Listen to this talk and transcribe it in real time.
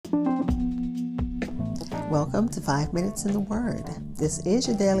Welcome to 5 Minutes in the Word. This is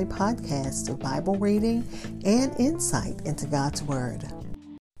your daily podcast of Bible reading and insight into God's Word.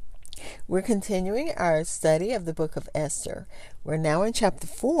 We're continuing our study of the book of Esther. We're now in chapter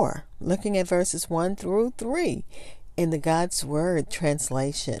 4, looking at verses 1 through 3 in the God's Word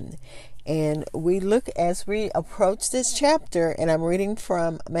translation. And we look as we approach this chapter, and I'm reading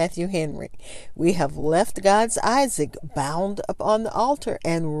from Matthew Henry. We have left God's Isaac bound upon the altar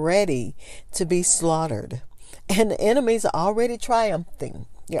and ready to be slaughtered. And the enemies are already triumphing.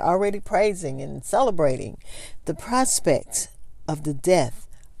 They're already praising and celebrating the prospect of the death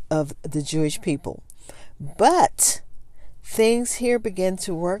of the Jewish people. But things here begin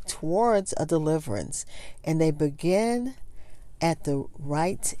to work towards a deliverance, and they begin at the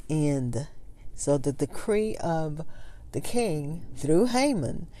right end. So the decree of the king through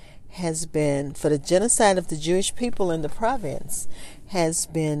Haman has been, for the genocide of the Jewish people in the province, has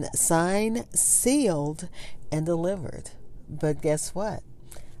been signed, sealed, and delivered. But guess what?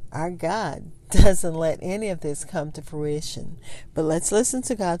 Our God doesn't let any of this come to fruition. But let's listen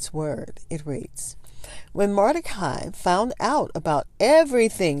to God's word. It reads, "When Mordecai found out about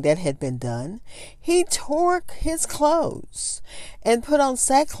everything that had been done, he tore his clothes and put on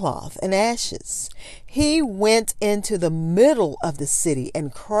sackcloth and ashes. He went into the middle of the city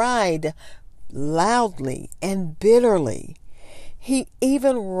and cried loudly and bitterly. He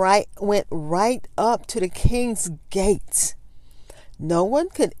even went right up to the king's gate. No one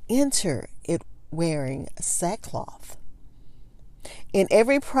could enter it wearing sackcloth. In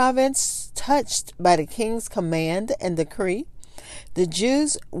every province touched by the king's command and decree, the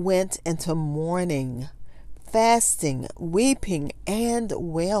Jews went into mourning, fasting, weeping, and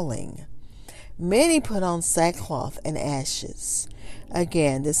wailing. Many put on sackcloth and ashes."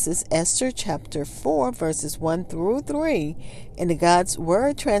 Again, this is Esther chapter 4, verses 1 through 3 in the God's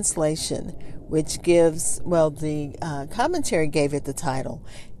Word translation, which gives, the commentary gave it the title,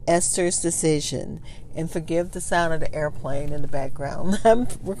 Esther's Decision. And forgive the sound of the airplane in the background. I'm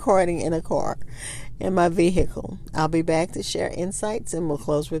recording in a car, in my vehicle. I'll be back to share insights, and we'll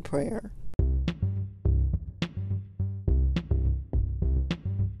close with prayer.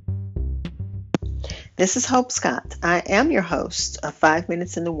 This is Hope Scott. I am your host of 5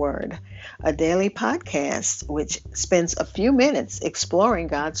 Minutes in the Word, a daily podcast which spends a few minutes exploring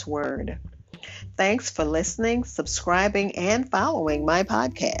God's Word. Thanks for listening, subscribing, and following my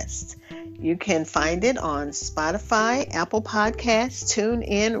podcast. You can find it on Spotify, Apple Podcasts,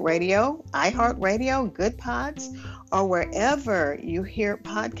 TuneIn Radio, iHeartRadio, Good Pods, or wherever you hear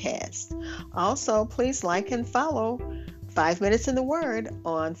podcasts. Also, please like and follow 5 Minutes in the Word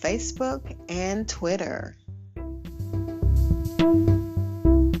on Facebook and Twitter.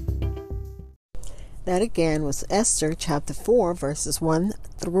 That again was Esther chapter 4, verses 1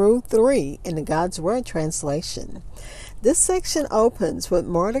 through 3 in the God's Word translation. This section opens with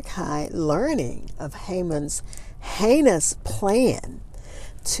Mordecai learning of Haman's heinous plan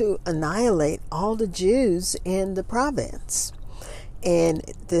to annihilate all the Jews in the province. And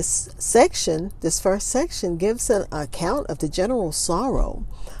this first section, gives an account of the general sorrow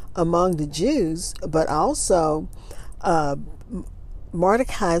among the Jews, but also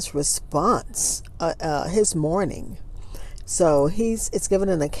Mordecai's response, his mourning. So it's given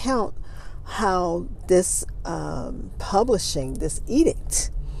an account how this publishing this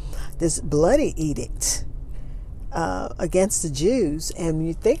edict, this bloody edict against the Jews, and when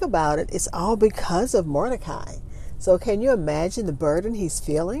you think about it, it's all because of Mordecai. So can you imagine the burden he's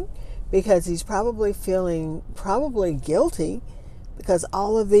feeling? Because he's probably feeling guilty, because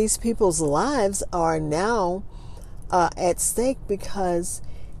all of these people's lives are now at stake because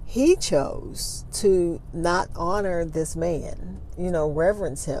he chose to not honor this man,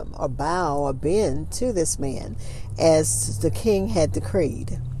 reverence him or bow or bend to this man as the king had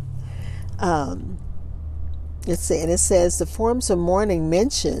decreed. Let's see, and it says the forms of mourning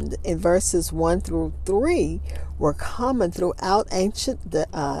mentioned in verses 1 through 3 were common throughout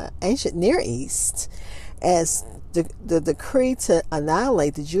the ancient Near East. As the decree to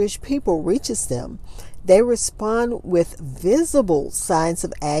annihilate the Jewish people reaches them, they respond with visible signs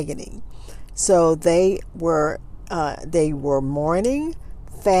of agony. So they were mourning,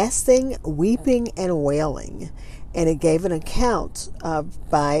 fasting, weeping, and wailing. And it gave an account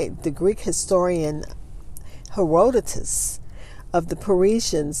by the Greek historian Herodotus of the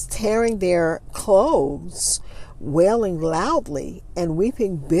Parisians tearing their clothes, wailing loudly, and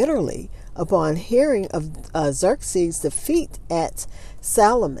weeping bitterly upon hearing of Xerxes' defeat at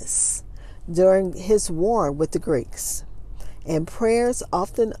Salamis during his war with the Greeks. And prayers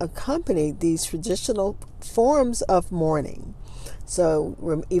often accompanied these traditional forms of mourning.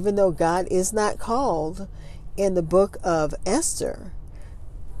 So even though God is not called in the book of Esther,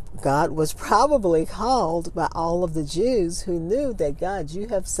 God was probably called by all of the Jews who knew that, God, you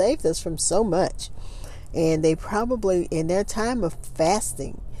have saved us from so much. And they probably, in their time of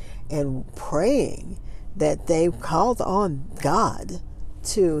fasting and praying, that they called on God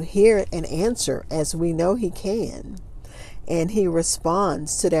to hear and answer, as we know He can. And He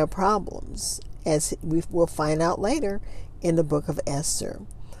responds to their problems, as we will find out later in the book of Esther.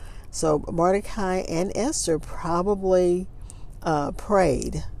 So Mordecai and Esther probably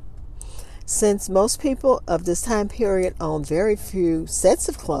prayed. Since most people of this time period owned very few sets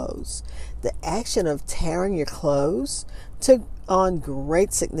of clothes, the action of tearing your clothes took on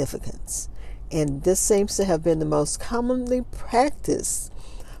great significance. And this seems to have been the most commonly practiced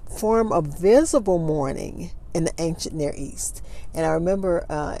form of visible mourning in the ancient Near East. And I remember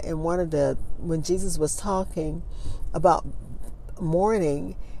when Jesus was talking about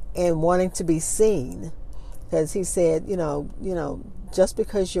mourning and wanting to be seen, because He said, just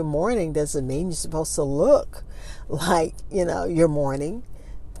because you're mourning doesn't mean you're supposed to look like, you're mourning.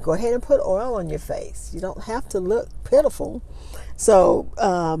 Go ahead and put oil on your face. You don't have to look pitiful. So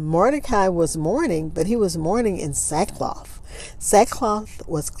Mordecai was mourning, but he was mourning in sackcloth. Sackcloth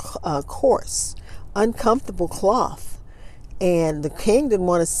was coarse, uncomfortable cloth. And the king didn't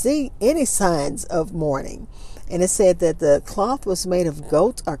want to see any signs of mourning. And it said that the cloth was made of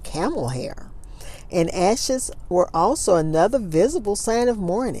goat or camel hair. And ashes were also another visible sign of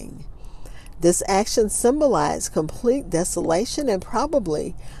mourning. This action symbolized complete desolation and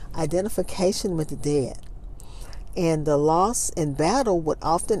probably identification with the dead. And the loss in battle would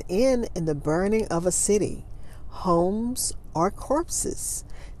often end in the burning of a city, homes, or corpses.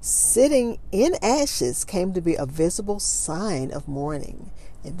 Sitting in ashes came to be a visible sign of mourning.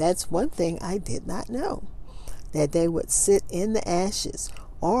 And that's one thing I did not know, that they would sit in the ashes.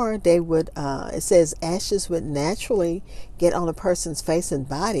 Or they would, it says ashes would naturally get on a person's face and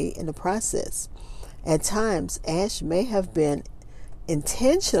body in the process. At times, ash may have been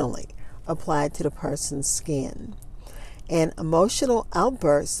intentionally applied to the person's skin. And emotional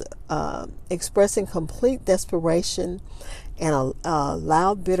outbursts expressing complete desperation and a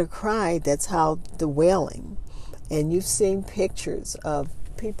loud, bitter cry, that's how the wailing. And you've seen pictures of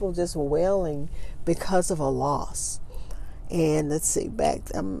people just wailing because of a loss. And let's see, back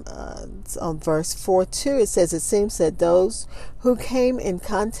it's on verse 4:2, it says, it seems that those who came in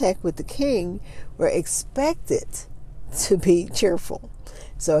contact with the king were expected to be cheerful.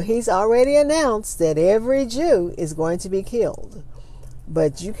 So he's already announced that every Jew is going to be killed.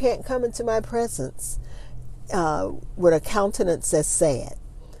 But you can't come into my presence with a countenance that's sad.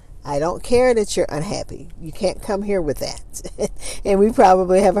 I don't care that you're unhappy. You can't come here with that. And we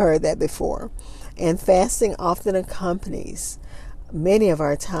probably have heard that before. And fasting often accompanies many of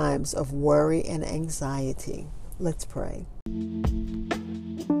our times of worry and anxiety. Let's pray.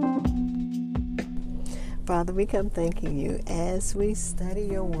 Father, we come thanking you as we study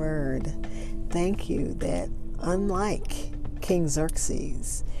your word. Thank you that unlike King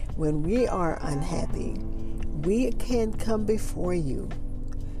Xerxes, when we are unhappy, we can come before you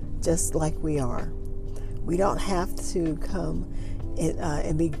just like we are. We don't have to come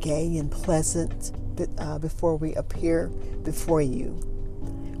and be gay and pleasant before we appear before you.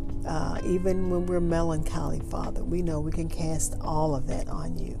 Even when we're melancholy, Father, we know we can cast all of that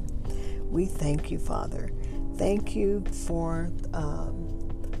on you. We thank you, Father. Thank you for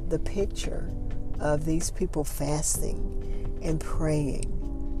the picture of these people fasting and praying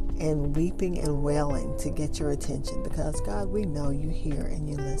and weeping and wailing to get your attention, because, God, we know you hear and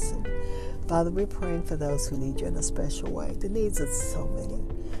you listen. Father, we're praying for those who need you in a special way. The needs are so many.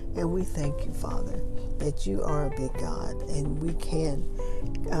 And we thank you, Father, that you are a big God, and we can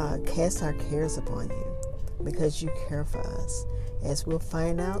cast our cares upon you because you care for us. As we'll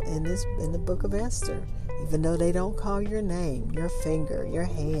find out in the book of Esther, even though they don't call your name, your finger, your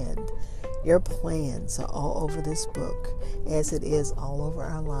hand, your plans are all over this book, as it is all over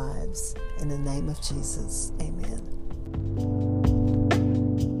our lives. In the name of Jesus, amen.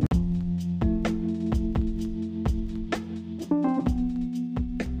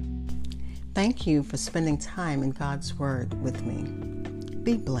 Thank you for spending time in God's Word with me.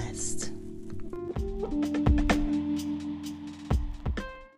 Be blessed.